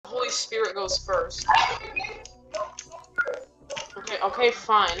Spirit goes first. Okay,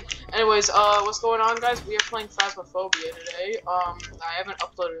 fine. Anyways, what's going on, guys? We are playing Phasmophobia today. I haven't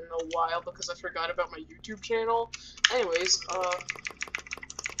uploaded in a while because I forgot about my YouTube channel. Anyways,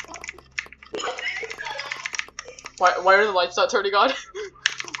 why are the lights not turning on?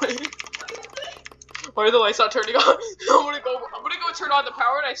 Why are the lights not turning on? I'm gonna go turn on the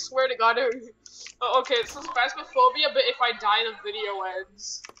power, and I swear to God. Okay, this is Phasmophobia, but if I die, the video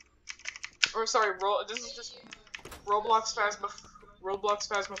ends. Or sorry, this is just Roblox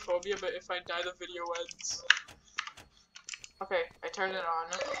Phasmophobia, but if I die, the video ends. Okay, I turned it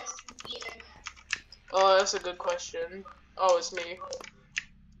on. Oh, that's a good question. Oh, it's me.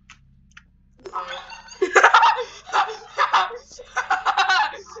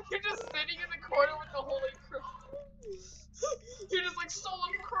 You're just sitting in the corner with the Holy Christ. You're just like, soul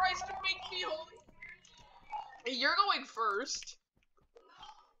of Christ, make me holy. You're going first.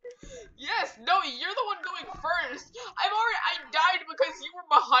 Yes, no, you're the one going first. I died because you were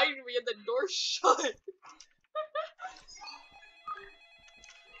behind me and the door shut.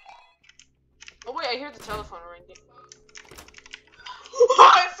 Oh wait, I hear the telephone ringing.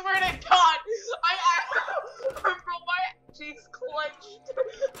 I swear to God, bro, my cheeks clenched.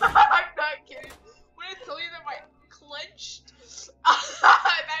 I'm not kidding. When I tell you that my clenched,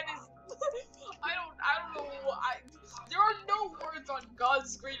 that is, I don't know. There are no words on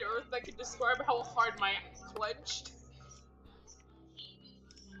God's green earth that can describe how hard my clenched.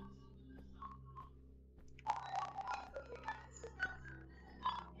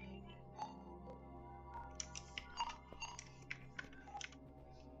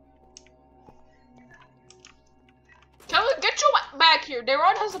 Get your back here.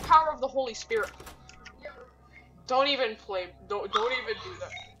 Daron has the power of the Holy Spirit. Don't even play. Don't even do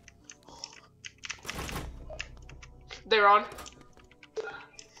that. Daron.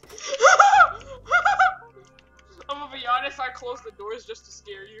 I'm gonna be honest. I closed the doors just to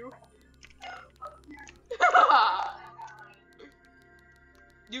scare you.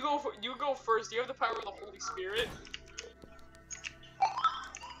 You go first. You have the power of the Holy Spirit.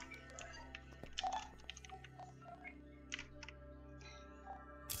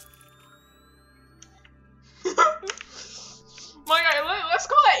 My God, let's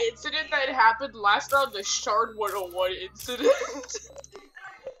call that incident that happened last round the Shard 101 incident.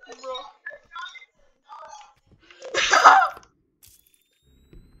 Bro.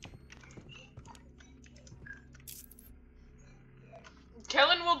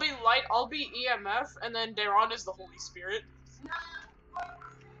 Kellen will be light, I'll be EMF, and then Daron is the Holy Spirit.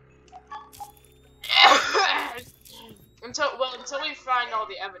 until we find all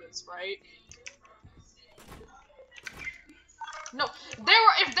the evidence, right? No,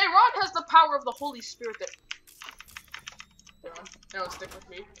 if Daron has the power of the Holy Spirit, then Daron, stick with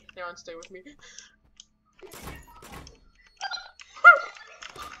me. Daron, stay with me.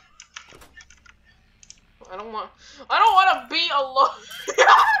 I don't want to be alone.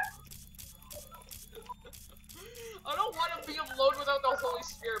 I don't want to be alone without the Holy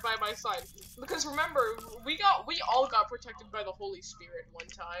Spirit by my side. Because remember, we all got protected by the Holy Spirit one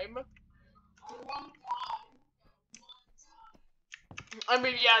time. I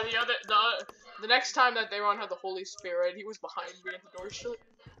mean, yeah, the next time that Daron had the Holy Spirit, he was behind me and the door shut.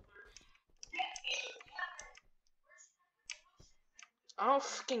 I don't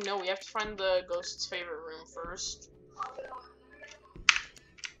fucking know. We have to find the ghost's favorite room first.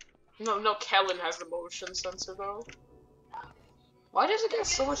 No, Kellen has the motion sensor though. Why does it get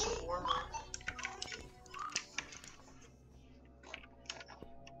so much warmer?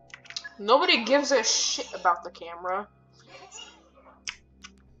 Nobody gives a shit about the camera.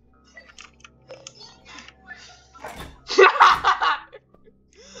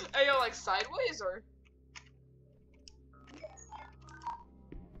 Hey, yo, like sideways or?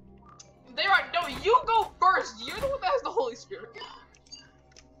 No, you go first. You're the one that has the Holy Spirit.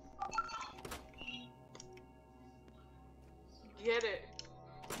 Get it?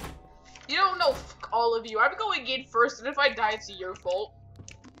 You don't know. Fuck all of you. I'm going in first, and if I die, it's your fault.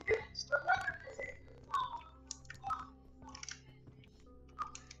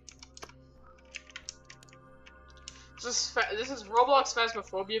 This is Roblox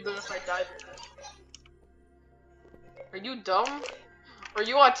Phasmophobia, but if I die, are you dumb? Are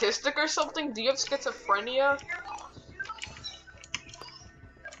you autistic or something? Do you have schizophrenia?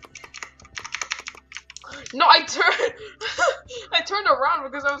 No, I turned around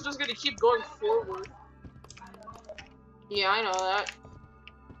because I was just gonna keep going forward. Yeah, I know that.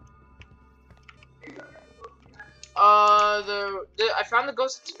 I found the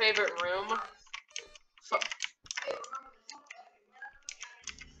ghost's favorite room.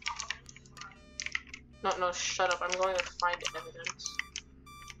 No, no, shut up. I'm going to find evidence.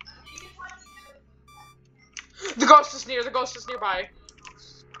 The ghost is near. The ghost is nearby.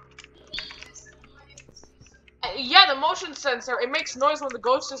 Yeah, the motion sensor. It makes noise when the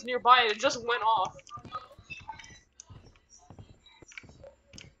ghost is nearby, and it just went off.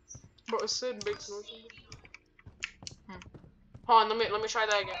 Bro, Sid makes noise. Hold on, let me try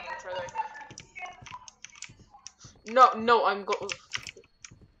that again. No, I'm go.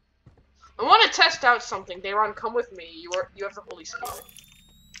 I want to test out something. Dayron, come with me. You have the Holy Spirit.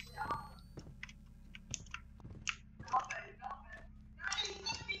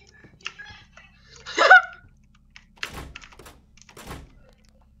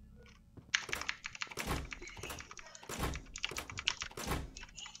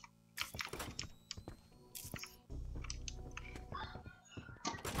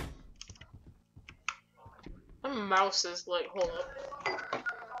 My mouse is like, hold up.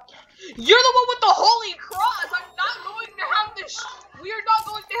 You're the one with the holy cross! I'm not going to have this. We are not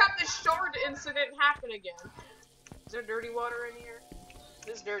going to have this shard incident happen again. Is there dirty water in here?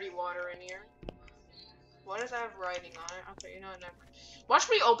 There's dirty water in here. Why does it have writing on it? Okay, you know what, never mind. Watch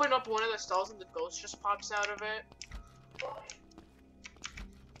me open up one of the stalls and the ghost just pops out of it.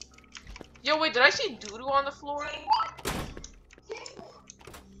 Yo, wait, did I see doo-doo on the floor?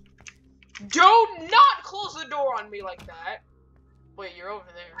 Do not close the door on me like that. Wait, you're over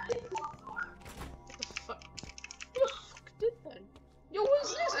there. What the fuck? Who the fuck did that? Yo, what is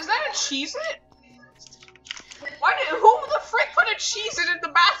this? Is that a Cheez-It? Who the frick put a Cheez-It in the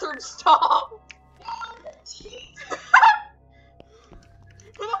bathroom stall?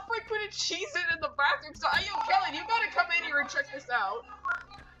 Who the frick put a Cheez-It in the bathroom stall? Yo, Kellen, you gotta come in here and check this out.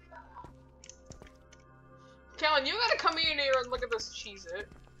 Kellen, you gotta come in here and look at this Cheez-It.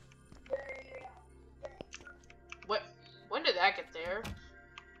 What? When did that get there?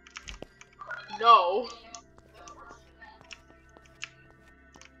 No.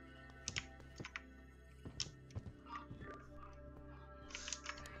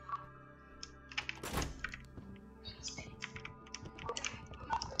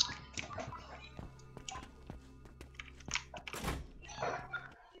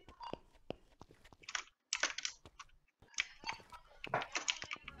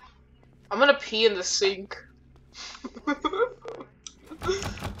 I'm gonna pee in the sink.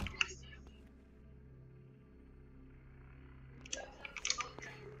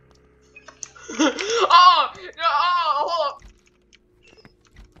 Oh! No, oh, hold up.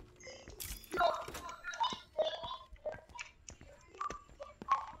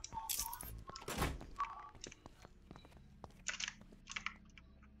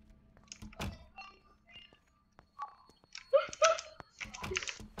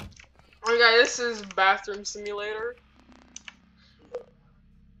 Okay, this is bathroom simulator.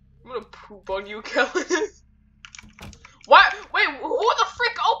 I'm gonna poop on you, Kellen. What? Wait, who the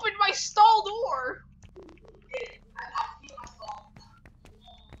frick opened my stall door?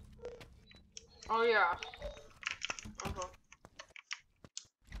 Oh yeah.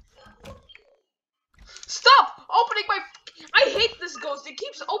 Stop opening my. I hate this ghost. It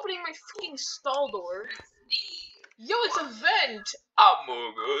keeps opening my freaking stall door. Yo, it's a vent.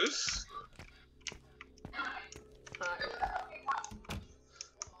 Among Us.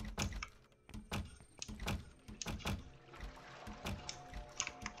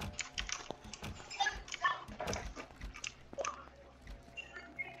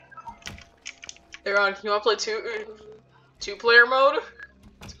 Aaron, you wanna play two-player mode?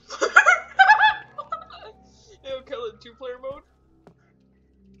 Yo, Kellen, two-player mode?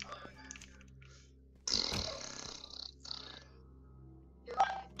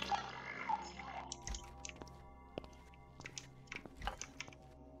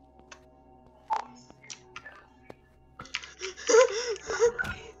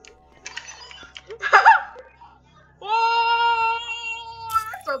 Whoa!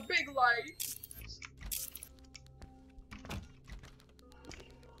 That's a big light.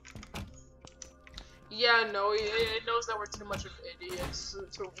 Yeah, no, it knows that we're too much of idiots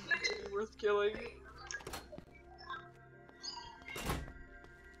to be worth killing.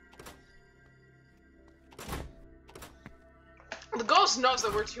 The ghost knows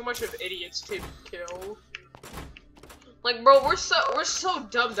that we're too much of idiots to kill. Like, bro, we're so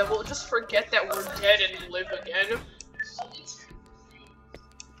dumb that we'll just forget that we're dead and live again.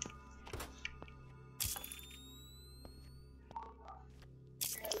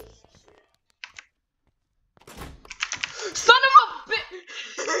 Son of a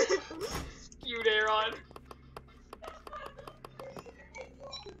bitch! Cute, Aaron.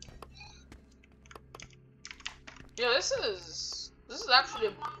 Yeah, this is actually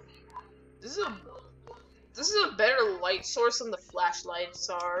this is a This is a better light source than the flashlights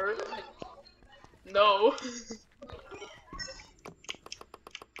are. No.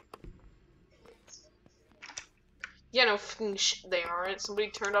 Yeah, no fucking they aren't. Somebody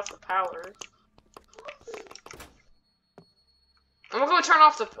turned off the power. I'm gonna go turn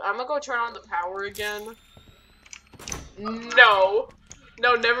on the power again. No.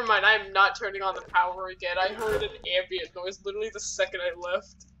 No, never mind. I am not turning on the power again. I heard an ambient noise literally the second I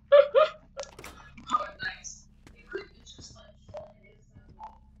left. Oh, nice.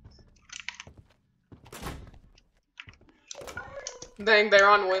 Dang, they're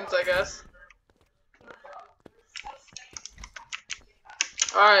on wins, I guess.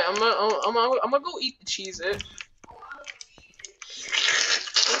 Alright, I'm gonna go eat the Cheez-It.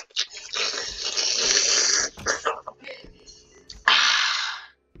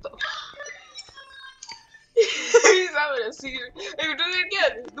 He's having a seizure. Hey, do it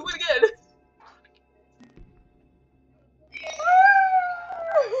again! Do it again!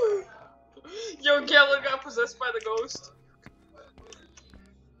 Yo, Galen got possessed by the ghost.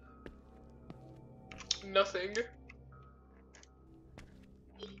 Nothing.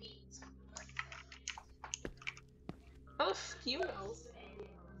 How the f you know?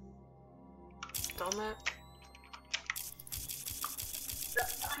 Dumbass.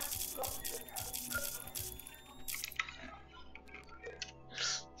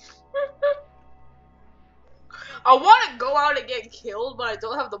 I want to go out and get killed, but I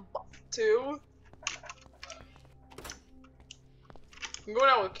don't have the buff to. I'm going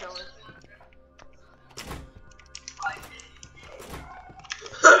out with Kellen.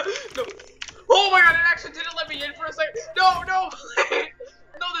 No. Oh my god, it actually didn't let me in for a second. No, no,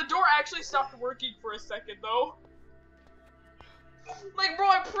 no, the door actually stopped working for a second, though. Like, bro,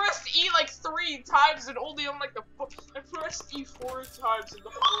 I pressed E like 3 times and only on like the I pressed E 4 times in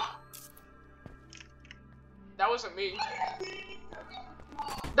the That wasn't me.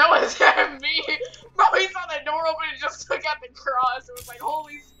 That wasn't me! Bro, he saw the door open and just took out the cross. It was like,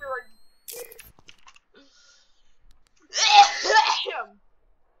 holy spirit.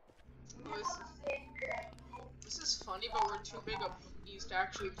 This is funny, but we're too big of E's to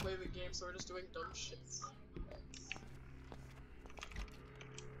actually play the game, so we're just doing dumb shit.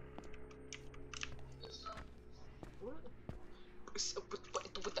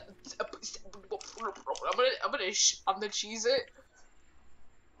 I'm gonna cheese it.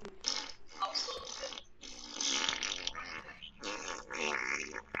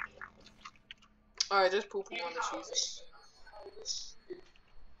 Alright, just poo poo on the cheese.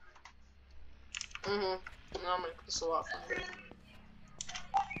 No, I'm gonna make this a lot funnier.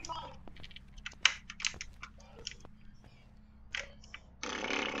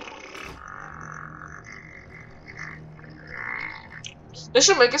 This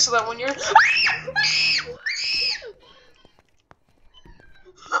should make it so that when you're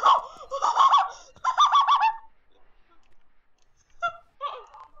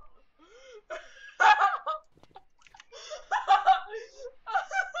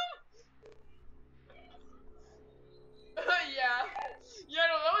Yeah,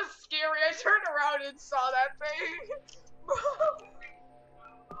 no, that was scary. I turned around and saw that thing.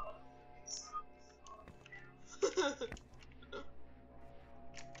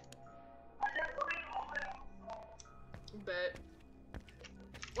 Bet.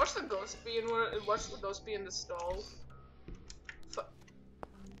 Watch the ghost be in the stall.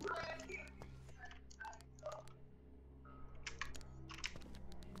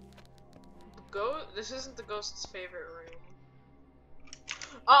 This isn't the ghost's favorite room.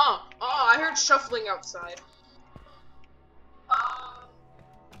 I heard shuffling outside.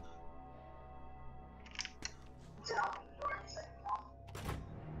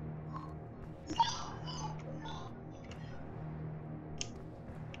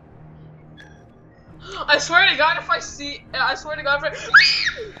 I swear to God, if I see, I swear to God, if I,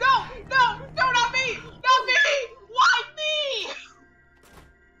 no, not me, not me, why me?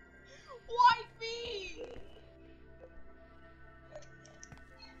 Why me?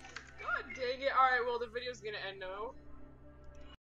 God dang it! All right, well the video's gonna end now.